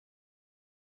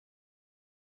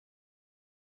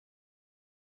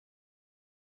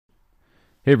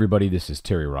Hey everybody, this is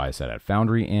Terry Rysat at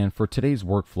Foundry, and for today's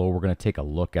workflow, we're going to take a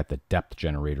look at the depth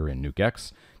generator in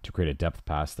NukeX to create a depth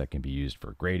pass that can be used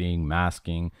for grading,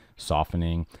 masking,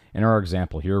 softening. In our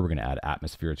example here, we're going to add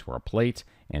atmosphere to our plate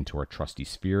and to our trusty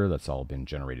sphere that's all been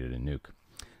generated in Nuke.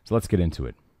 So let's get into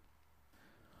it.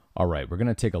 All right, we're going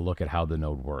to take a look at how the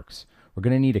node works. We're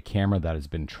going to need a camera that has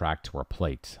been tracked to our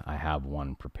plate. I have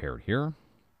one prepared here.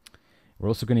 We're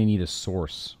also going to need a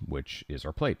source, which is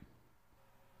our plate.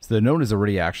 So the node has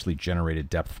already actually generated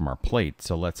depth from our plate,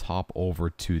 so let's hop over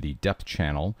to the depth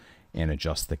channel and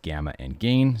adjust the gamma and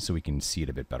gain so we can see it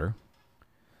a bit better.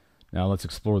 Now let's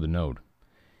explore the node.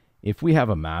 If we have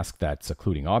a mask that's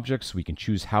occluding objects, we can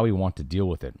choose how we want to deal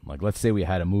with it. Like let's say we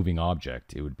had a moving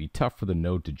object. It would be tough for the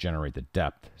node to generate the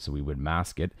depth, so we would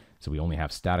mask it so we only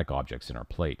have static objects in our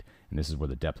plate, and this is where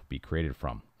the depth will be created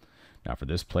from. Now for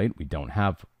this plate, we don't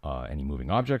have any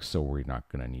moving objects, so we're not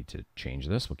going to need to change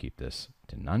this. We'll keep this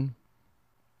to none.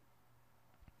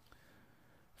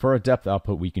 For our depth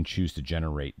output, we can choose to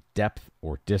generate depth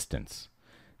or distance.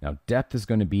 Now depth is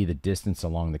going to be the distance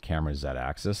along the camera's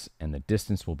z-axis, and the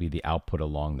distance will be the output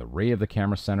along the ray of the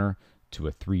camera center to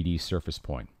a 3D surface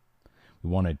point. We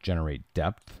want to generate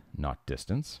depth, not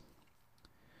distance.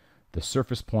 The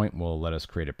surface point will let us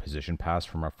create a position pass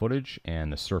from our footage,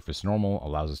 and the surface normal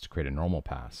allows us to create a normal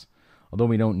pass. Although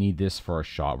we don't need this for our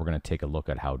shot, we're going to take a look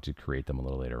at how to create them a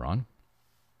little later on.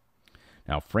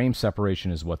 Now, frame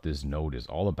separation is what this node is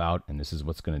all about, and this is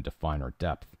what's going to define our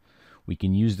depth. We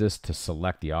can use this to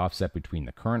select the offset between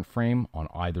the current frame on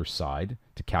either side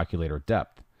to calculate our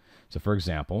depth. So for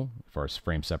example, if our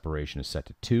frame separation is set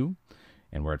to 2,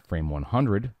 and we're at frame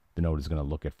 100, the node is going to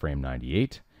look at frame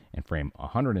 98, and frame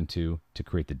 102 to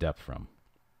create the depth from.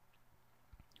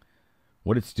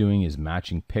 What it's doing is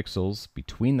matching pixels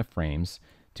between the frames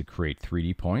to create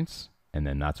 3D points, and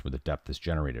then that's where the depth is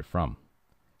generated from.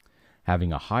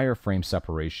 Having a higher frame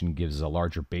separation gives a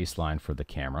larger baseline for the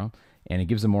camera, and it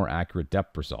gives a more accurate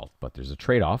depth result, but there's a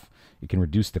trade-off. It can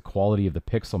reduce the quality of the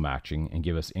pixel matching and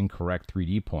give us incorrect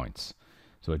 3D points.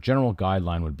 So a general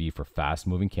guideline would be for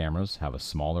fast-moving cameras, have a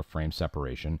smaller frame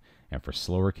separation, and for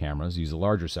slower cameras, use a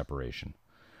larger separation.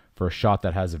 For a shot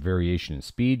that has a variation in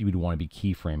speed, you would want to be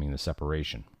keyframing the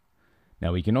separation.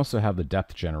 Now we can also have the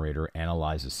depth generator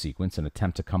analyze a sequence and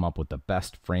attempt to come up with the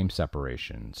best frame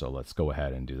separation. So let's go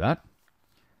ahead and do that.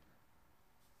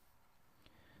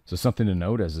 So something to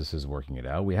note as this is working it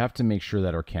out, we have to make sure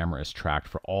that our camera is tracked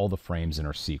for all the frames in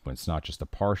our sequence, not just a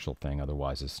partial thing,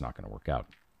 otherwise it's not going to work out.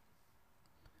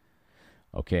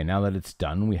 Okay, now that it's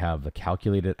done, we have the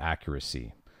calculated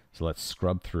accuracy. So let's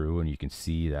scrub through, and you can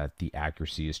see that the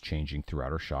accuracy is changing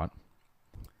throughout our shot.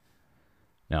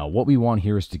 Now, what we want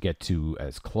here is to get to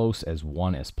as close as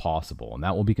 1 as possible, and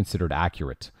that will be considered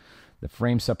accurate. The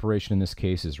frame separation in this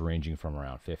case is ranging from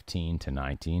around 15 to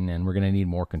 19, and we're going to need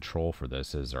more control for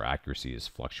this as our accuracy is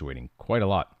fluctuating quite a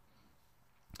lot.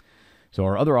 So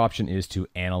our other option is to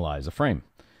analyze a frame.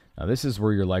 Now, this is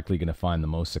where you're likely going to find the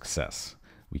most success.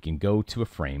 We can go to a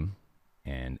frame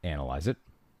and analyze it.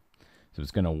 So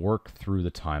it's going to work through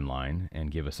the timeline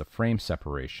and give us a frame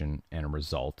separation and a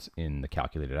result in the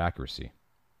calculated accuracy.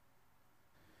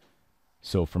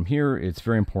 So from here, it's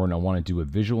very important. I want to do a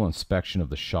visual inspection of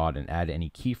the shot and add any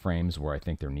keyframes where I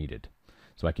think they're needed.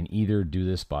 So I can either do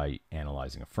this by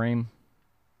analyzing a frame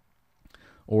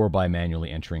or by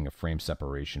manually entering a frame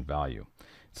separation value.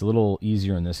 It's a little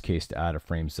easier in this case to add a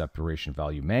frame separation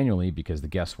value manually because the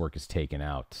guesswork is taken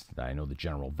out. I know the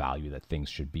general value that things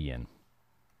should be in.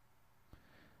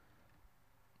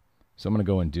 So I'm going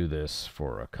to go and do this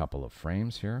for a couple of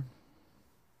frames here.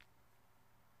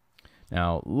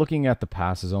 Now, looking at the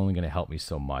pass is only going to help me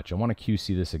so much. I want to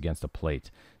QC this against a plate.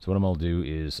 So what I'm going to do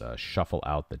is shuffle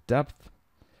out the depth.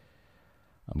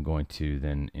 I'm going to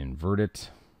then invert it.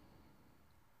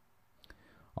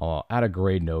 I'll add a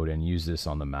grade node and use this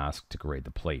on the mask to grade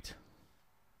the plate.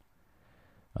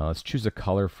 Let's choose a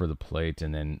color for the plate,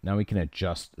 and then now we can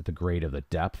adjust the grade of the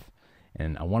depth.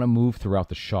 And I want to move throughout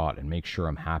the shot and make sure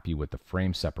I'm happy with the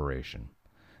frame separation.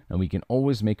 Now we can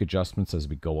always make adjustments as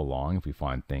we go along if we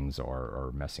find things are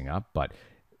messing up, but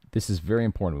this is very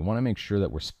important. We want to make sure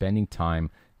that we're spending time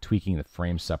tweaking the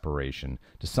frame separation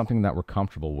to something that we're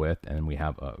comfortable with and we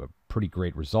have a pretty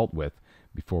great result with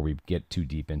before we get too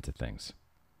deep into things.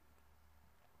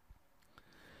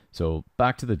 So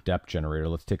back to the depth generator,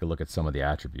 let's take a look at some of the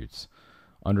attributes.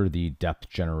 Under the depth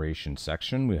generation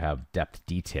section, we have depth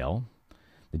detail.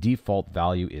 The default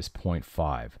value is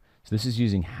 0.5. So this is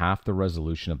using half the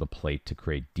resolution of the plate to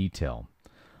create detail.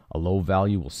 A low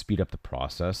value will speed up the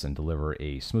process and deliver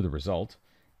a smoother result,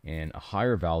 And a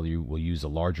higher value will use a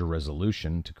larger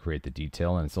resolution to create the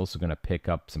detail, and it's also going to pick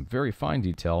up some very fine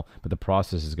detail, but the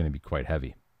process is going to be quite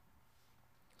heavy.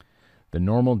 The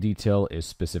normal detail is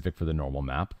specific for the normal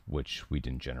map, which we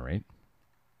didn't generate.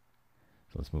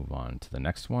 So let's move on to the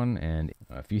next one. And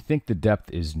if you think the depth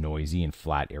is noisy in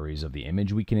flat areas of the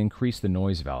image, we can increase the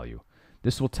noise value.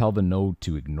 This will tell the node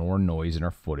to ignore noise in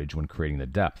our footage when creating the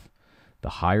depth. The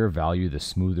higher value, the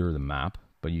smoother the map,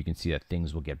 but you can see that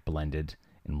things will get blended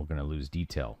and we're going to lose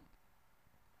detail.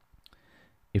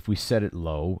 If we set it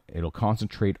low, it'll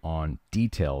concentrate on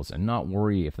details and not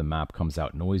worry if the map comes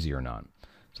out noisy or not.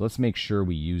 So let's make sure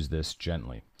we use this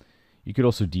gently. You could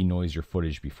also denoise your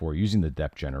footage before using the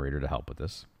depth generator to help with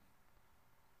this.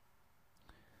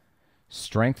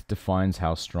 Strength defines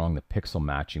how strong the pixel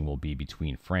matching will be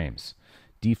between frames.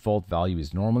 Default value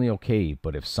is normally okay,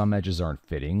 but if some edges aren't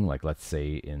fitting, like let's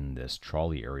say in this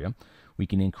trolley area, we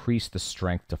can increase the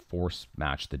strength to force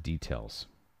match the details.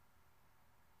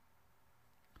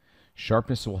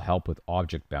 Sharpness will help with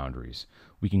object boundaries.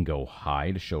 We can go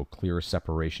high to show clearer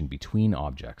separation between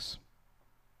objects.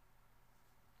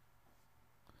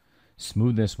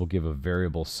 Smoothness will give a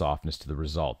variable softness to the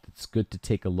result. It's good to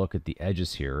take a look at the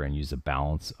edges here and use a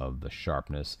balance of the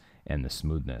sharpness and the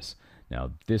smoothness.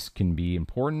 Now, this can be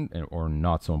important or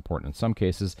not so important in some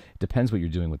cases. It depends what you're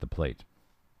doing with the plate.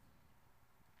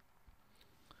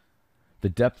 The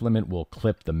depth limit will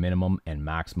clip the minimum and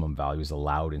maximum values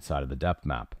allowed inside of the depth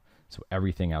map. So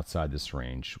everything outside this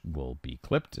range will be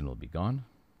clipped and will be gone.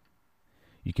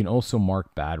 You can also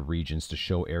mark bad regions to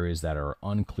show areas that are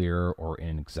unclear or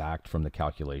inexact from the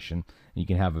calculation, and you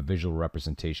can have a visual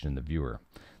representation in the viewer.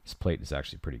 This plate is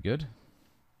actually pretty good.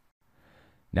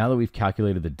 Now that we've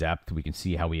calculated the depth, we can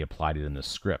see how we applied it in the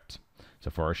script. So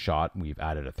for our shot, we've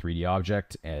added a 3D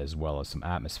object as well as some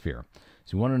atmosphere.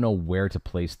 So we want to know where to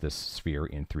place this sphere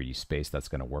in 3D space that's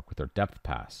going to work with our depth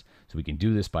pass. So we can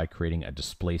do this by creating a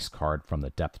displace card from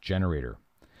the depth generator.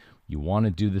 You want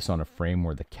to do this on a frame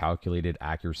where the calculated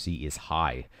accuracy is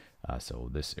high. So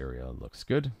this area looks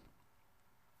good.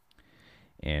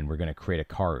 And we're going to create a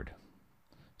card.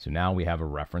 So now we have a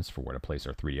reference for where to place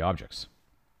our 3D objects.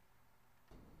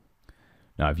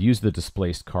 Now I've used the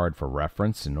displaced card for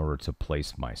reference in order to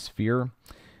place my sphere.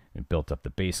 And built up the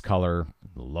base color,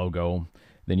 the logo,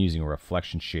 then using a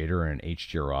reflection shader and an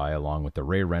HDRI along with the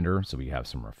ray render so we have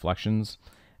some reflections.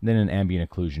 And then an ambient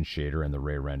occlusion shader and the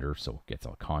ray render so it gets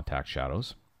all contact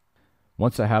shadows.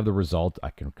 Once I have the result, I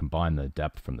can combine the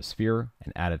depth from the sphere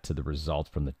and add it to the result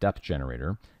from the depth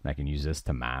generator, and I can use this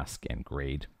to mask and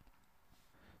grade.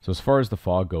 So as far as the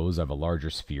fog goes, I have a larger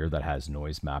sphere that has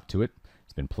noise mapped to it.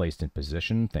 It's been placed in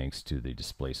position thanks to the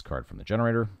displaced card from the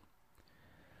generator.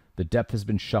 The depth has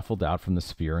been shuffled out from the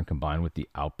sphere and combined with the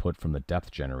output from the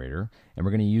depth generator, and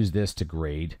we're going to use this to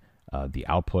grade the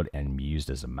output and be used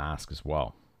as a mask as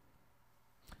well.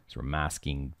 So we're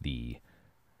masking the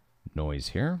noise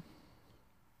here.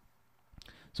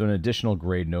 So an additional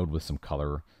grade node with some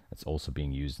color that's also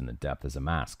being used in the depth as a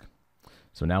mask.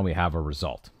 So now we have a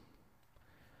result.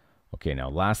 Okay, now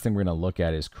last thing we're going to look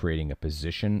at is creating a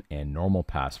position and normal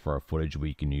pass for our footage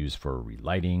we can use for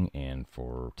relighting and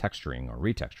for texturing or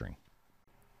retexturing.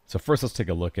 So first let's take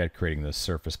a look at creating the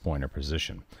surface pointer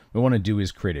position. What we want to do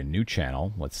is create a new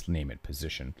channel. Let's name it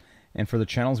position. And for the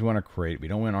channels we want to create, we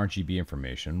don't want RGB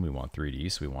information. We want 3D,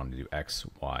 so we want to do X,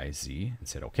 Y, Z, and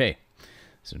hit OK.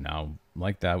 So now,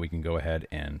 like that, we can go ahead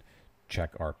and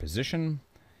check our position.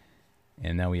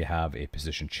 And now we have a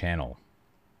position channel.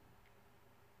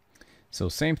 So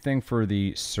same thing for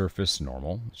the surface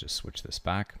normal. Let's just switch this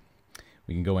back.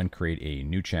 We can go and create a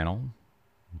new channel.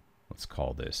 Let's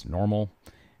call this normal.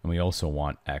 And we also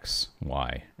want X,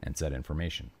 Y, and Z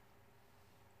information.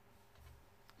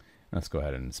 Let's go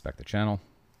ahead and inspect the channel.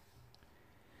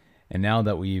 And now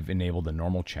that we've enabled the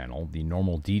normal channel, the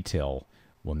normal detail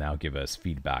will now give us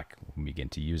feedback when we begin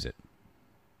to use it.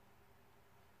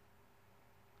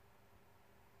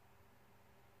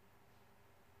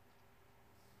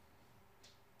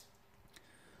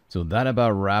 So that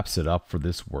about wraps it up for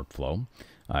this workflow.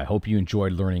 I hope you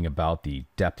enjoyed learning about the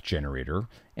depth generator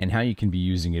and how you can be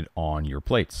using it on your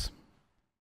plates.